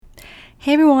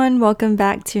Hey everyone, welcome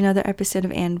back to another episode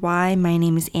of And Why. My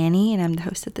name is Annie and I'm the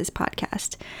host of this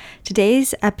podcast.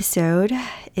 Today's episode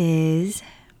is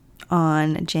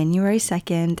on January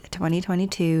 2nd,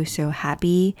 2022, so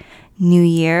happy new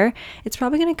year. It's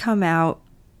probably going to come out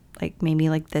maybe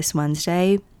this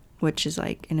Wednesday, which is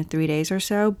in 3 days or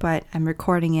so, but I'm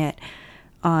recording it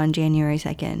on January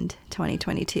 2nd,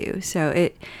 2022. So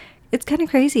it's kind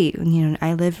of crazy.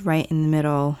 I live right in the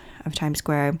middle of Times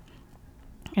Square.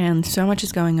 And so much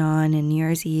is going on, and New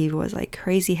Year's Eve was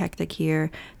crazy hectic here.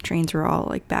 Trains were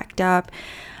all backed up.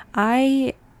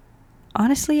 I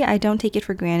don't take it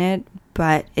for granted,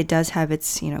 but it does have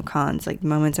its, cons.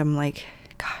 Moments I'm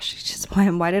gosh,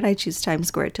 why did I choose Times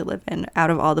Square to live in out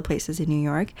of all the places in New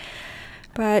York?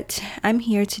 But I'm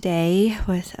here today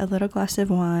with a little glass of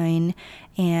wine,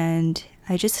 and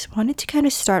I just wanted to kind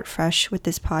of start fresh with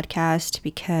this podcast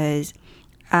because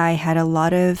I had a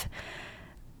lot of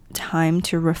time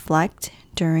to reflect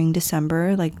during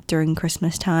December, during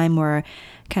Christmas time, where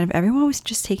kind of everyone was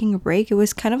just taking a break. It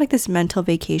was kind of this mental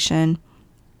vacation.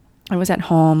 I was at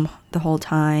home the whole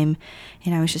time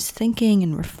and I was just thinking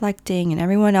and reflecting, and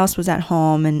everyone else was at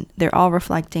home and they're all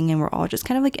reflecting, and we're all just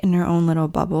kind of in our own little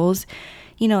bubbles.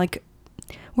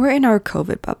 We're in our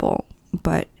COVID bubble,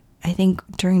 but I think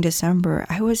during December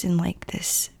I was in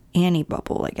this Annie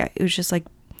bubble. It was just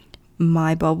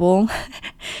my bubble.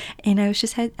 And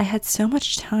I had so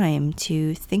much time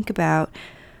to think about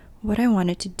what I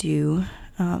wanted to do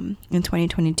in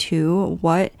 2022,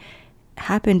 what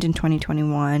happened in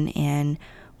 2021, and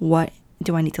what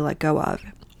do I need to let go of.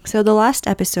 So the last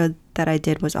episode that I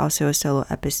did was also a solo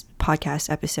podcast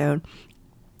episode,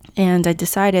 and I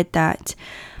decided that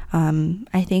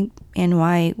I think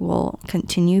NY will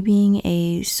continue being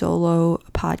a solo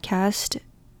podcast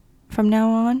from now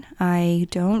on. I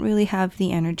don't really have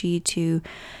the energy to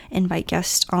invite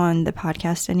guests on the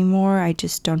podcast anymore. I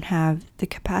just don't have the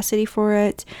capacity for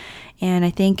it. And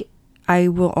I think I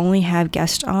will only have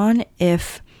guests on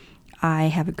if I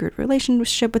have a good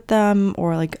relationship with them,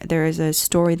 or there is a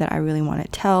story that I really want to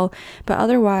tell. But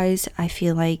otherwise, I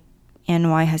feel like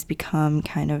NY has become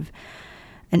kind of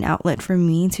an outlet for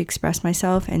me to express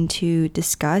myself and to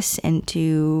discuss and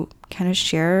to kind of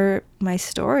share my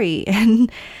story. And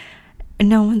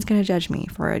no one's going to judge me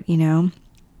for it,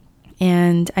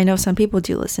 And I know some people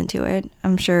do listen to it.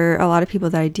 I'm sure a lot of people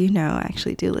that I do know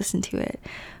actually do listen to it.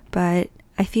 But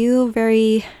I feel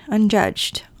very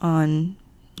unjudged on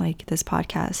this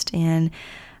podcast, and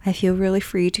I feel really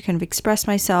free to kind of express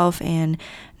myself and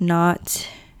not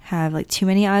have too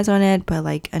many eyes on it,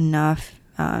 but enough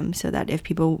so that if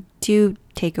people do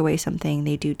take away something,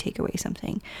 they do take away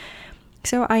something.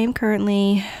 So I am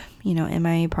currently in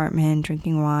my apartment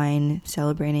drinking wine,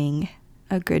 celebrating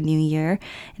a good new year.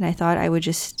 And I thought I would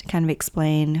just kind of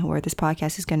explain where this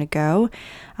podcast is going to go.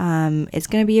 It's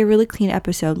going to be a really clean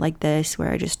episode like this,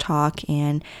 where I just talk,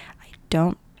 and I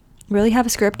don't really have a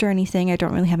script or anything. I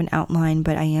don't really have an outline,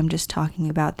 but I am just talking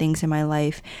about things in my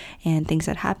life and things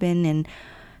that happen and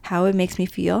how it makes me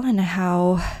feel, and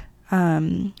how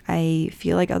I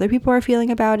feel like other people are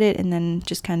feeling about it, and then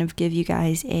just kind of give you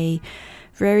guys a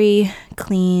very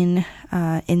clean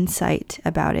insight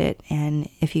about it. And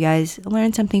if you guys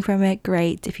learn something from it,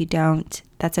 great. If you don't,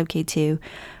 that's okay too.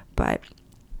 But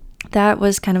that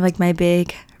was kind of my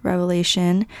big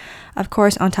revelation. Of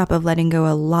course, on top of letting go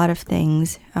a lot of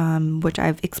things, which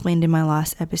I've explained in my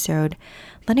last episode,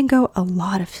 letting go a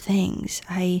lot of things.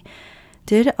 I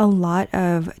did a lot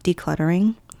of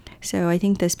decluttering. So I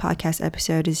think this podcast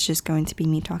episode is just going to be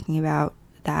me talking about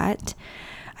that.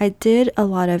 I did a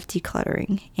lot of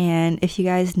decluttering, and if you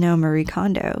guys know Marie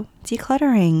Kondo,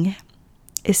 decluttering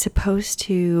is supposed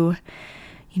to,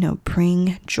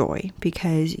 bring joy,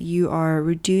 because you are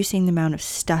reducing the amount of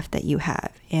stuff that you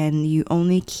have, and you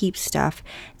only keep stuff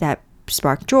that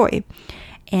spark joy.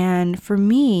 And for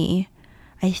me,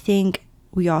 I think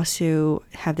we also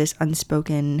have this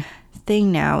unspoken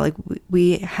thing now,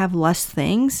 we have less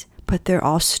things, but they're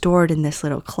all stored in this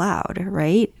little cloud,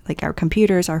 right? Our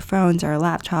computers, our phones, our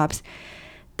laptops,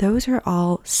 those are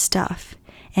all stuff.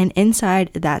 And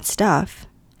inside that stuff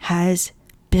has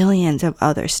billions of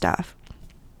other stuff.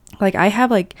 I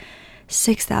have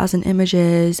 6,000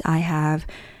 images. I have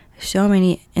so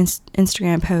many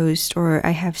Instagram posts, or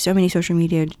I have so many social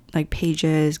media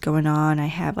pages going on. I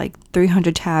have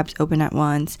 300 tabs open at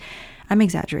once. I'm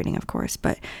exaggerating, of course,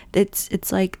 but it's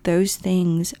those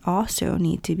things also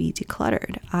need to be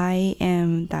decluttered. I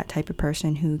am that type of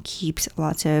person who keeps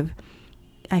lots of,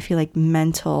 I feel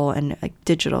mental and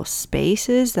digital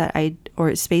spaces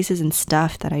or spaces and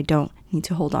stuff that I don't need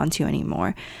to hold on to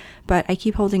anymore. But I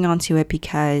keep holding on to it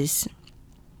because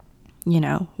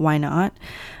why not?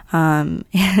 And,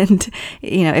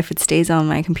 if it stays on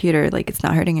my computer, like, it's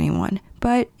not hurting anyone.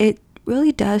 But it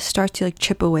really does start to, like,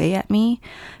 chip away at me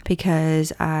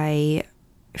because I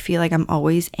feel like I'm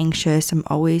always anxious. I'm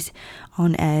always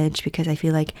on edge because I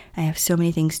feel like I have so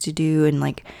many things to do and,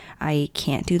 like, I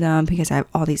can't do them because I have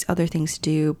all these other things to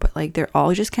do, but, like, they're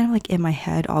all just kind of, like, in my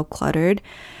head, all cluttered.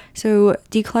 So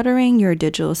decluttering your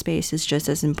digital space is just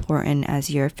as important as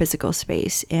your physical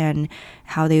space, and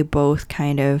how they both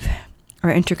kind of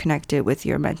are interconnected with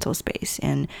your mental space,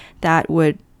 and that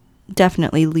would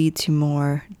definitely lead to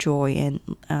more joy and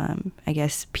I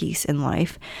guess peace in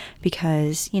life.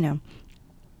 Because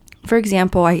for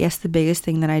example, I guess the biggest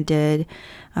thing that I did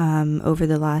over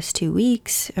the last 2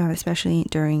 weeks, especially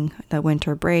during the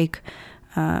winter break,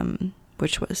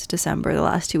 which was December, the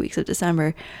last 2 weeks of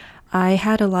December, I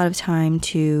had a lot of time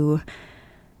to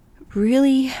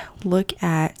really look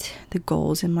at the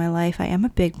goals in my life. I am a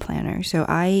big planner, so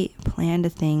I plan the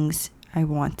things I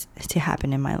want to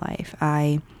happen in my life.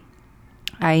 I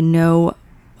know,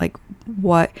 like,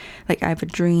 what, like, I have a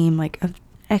dream, like, of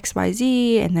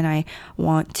XYZ, and then I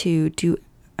want to do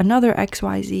another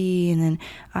XYZ, and then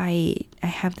I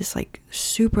have this, like,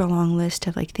 super long list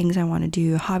of, like, things I want to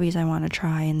do, hobbies I want to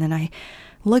try, and then I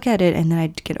look at it and then I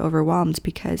get overwhelmed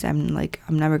because I'm like,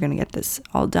 I'm never going to get this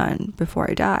all done before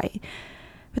I die.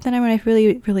 But then when I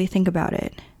really, really think about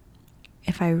it,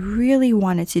 if I really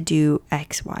wanted to do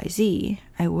XYZ,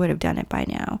 I would have done it by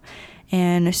now.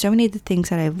 And so many of the things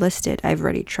that I've listed, I've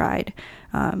already tried.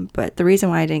 But the reason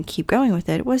why I didn't keep going with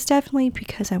it was definitely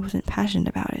because I wasn't passionate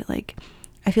about it. Like,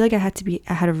 I feel like I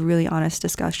had a really honest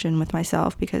discussion with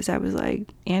myself, because I was like,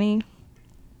 Annie,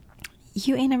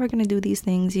 you ain't never gonna do these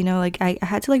things, like, I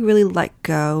had to, like, really let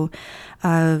go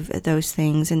of those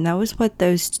things. And that was what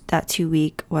that 2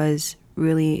 week was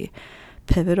really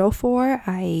pivotal for.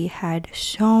 I had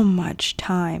so much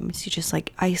time to just,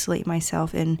 like, isolate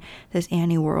myself in this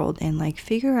Annie world and, like,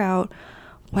 figure out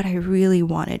what I really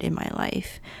wanted in my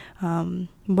life,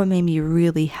 what made me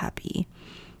really happy,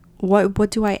 what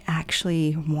do I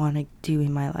actually want to do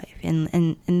in my life.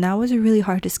 And that was a really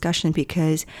hard discussion,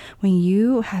 because when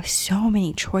you have so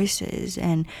many choices,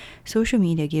 and social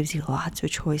media gives you lots of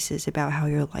choices about how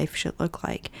your life should look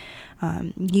like,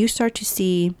 you start to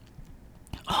see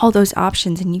all those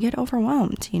options and you get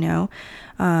overwhelmed, and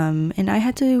I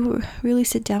had to really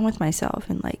sit down with myself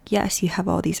and, like, yes, you have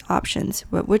all these options,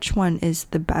 but which one is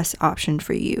the best option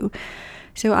for you?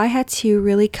 So I had to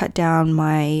really cut down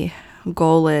my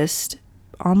goal list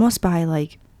almost by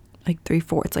like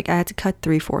 3/4. Like, I had to cut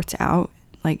 3/4 out,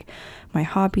 like, my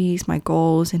hobbies, my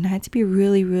goals, and I had to be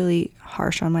really, really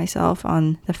harsh on myself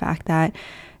on the fact that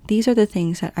these are the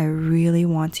things that I really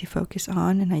want to focus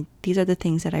on, and these are the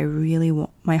things that I really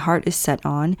want, my heart is set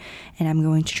on, and I'm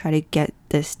going to try to get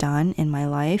this done in my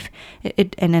life.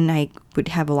 And then I would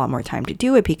have a lot more time to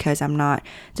do it, because I'm not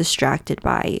distracted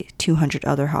by 200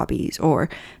 other hobbies or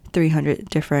 300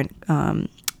 different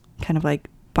kind of, like,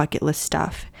 bucket list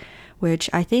stuff, which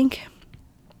I think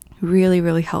really,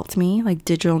 really helped me. Like,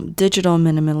 digital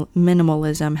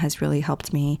minimalism has really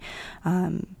helped me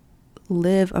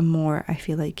live a more, I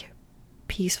feel like,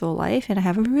 peaceful life. And I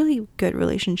have a really good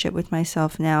relationship with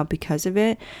myself now because of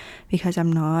it, because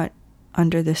I'm not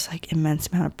under this, like, immense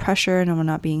amount of pressure, and I'm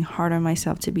not being hard on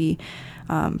myself to be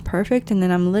perfect. And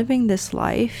then I'm living this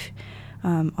life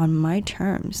on my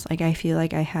terms. Like, I feel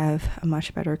like I have a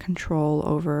much better control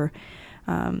over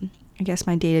I guess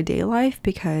my day-to-day life,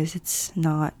 because it's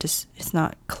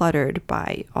not cluttered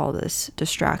by all this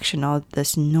distraction, all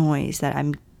this noise that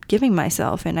I'm giving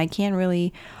myself, and I can't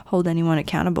really hold anyone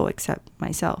accountable except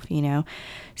myself,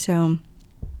 So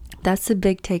that's the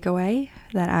big takeaway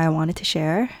that I wanted to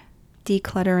share.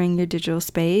 Decluttering your digital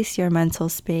space, your mental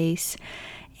space,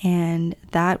 and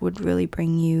that would really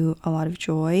bring you a lot of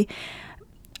joy.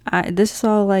 This is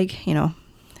all, like,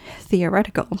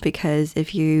 theoretical, because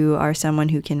if you are someone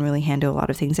who can really handle a lot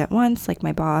of things at once, like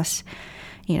my boss,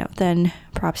 then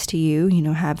props to you,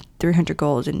 have 300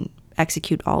 goals and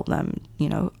execute all of them,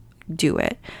 do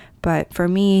it. But for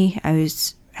me, I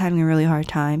was having a really hard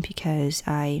time because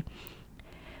I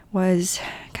was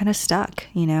kind of stuck,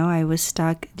 I was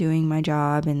stuck doing my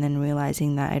job and then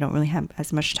realizing that I don't really have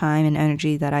as much time and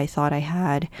energy that I thought I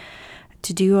had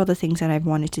to do all the things that I've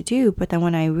wanted to do. But then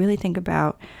when I really think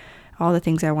about all the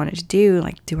things I wanted to do,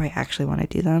 like, do I actually want to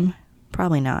do them?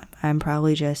 Probably not. I'm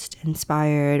probably just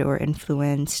inspired or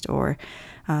influenced, or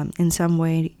in some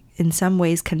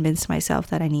ways convinced myself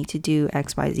that I need to do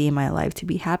XYZ in my life to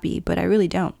be happy, but I really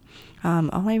don't.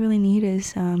 All I really need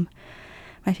is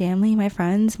my family, my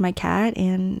friends, my cat,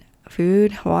 and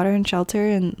food, water, and shelter,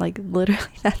 and like literally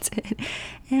that's it.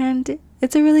 And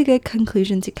it's a really good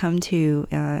conclusion to come to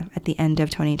at the end of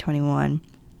 2021.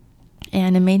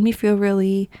 And it made me feel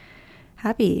really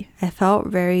happy. I felt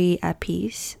very at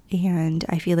peace, and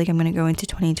I feel like I'm going to go into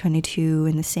 2022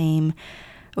 in the same,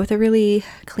 with a really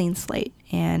clean slate.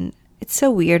 And it's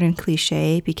so weird and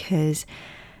cliche because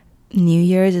New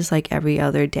Year's is like every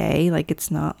other day. Like it's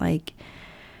not like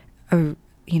a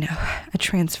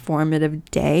transformative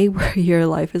day where your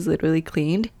life is literally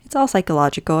cleaned. It's all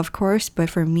psychological, of course, but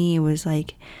for me it was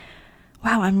like,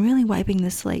 wow, I'm really wiping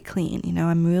this slate clean.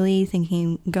 I'm really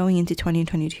thinking going into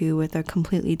 2022 with a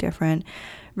completely different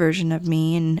version of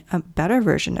me, and a better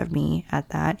version of me at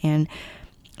that, and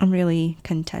I'm really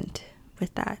content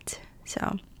with that.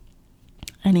 So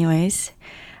anyways,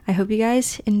 I hope you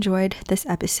guys enjoyed this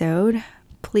episode.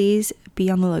 Please be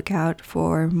on the lookout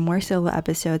for more solo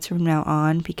episodes from now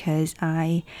on, because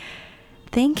I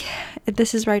think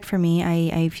this is right for me.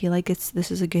 I feel like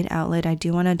this is a good outlet. I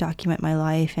do want to document my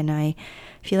life, and I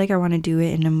feel like I want to do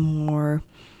it in a more,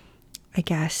 I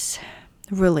guess,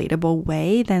 relatable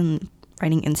way than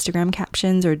writing Instagram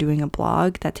captions or doing a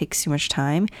blog. That takes too much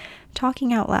time.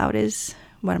 Talking out loud is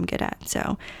what I'm good at.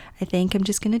 So I think I'm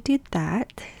just going to do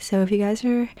that. So if you guys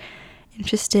are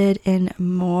interested in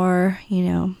more,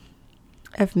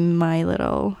 of my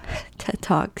little TED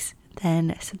Talks,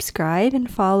 then subscribe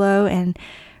and follow and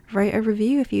write a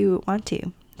review if you want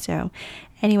to. So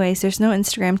anyways, there's no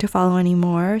Instagram to follow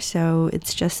anymore, so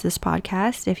it's just this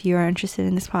podcast. If you are interested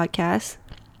in this podcast,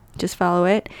 just follow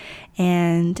it.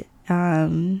 And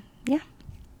have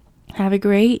a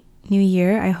great new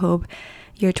year. I hope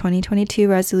your 2022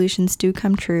 resolutions do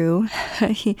come true,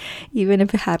 even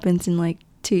if it happens in like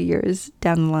 2 years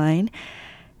down the line.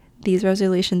 These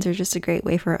resolutions are just a great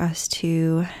way for us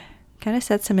to kind of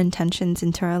set some intentions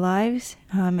into our lives.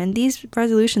 And these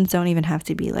resolutions don't even have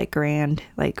to be like grand,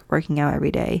 like working out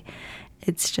every day.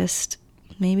 It's just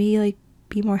maybe like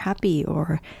be more happy,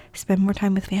 or spend more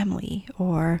time with family,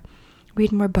 or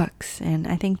read more books. And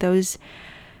I think those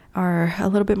are a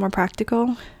little bit more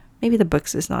practical. Maybe the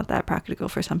books is not that practical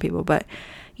for some people, but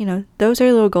those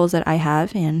are little goals that I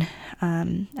have, and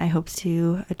I hope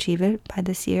to achieve it by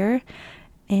this year.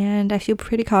 And I feel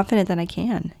pretty confident that I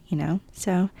can,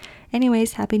 So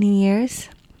anyways, Happy New Year's,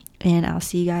 and I'll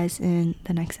see you guys in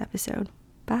the next episode.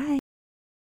 Bye.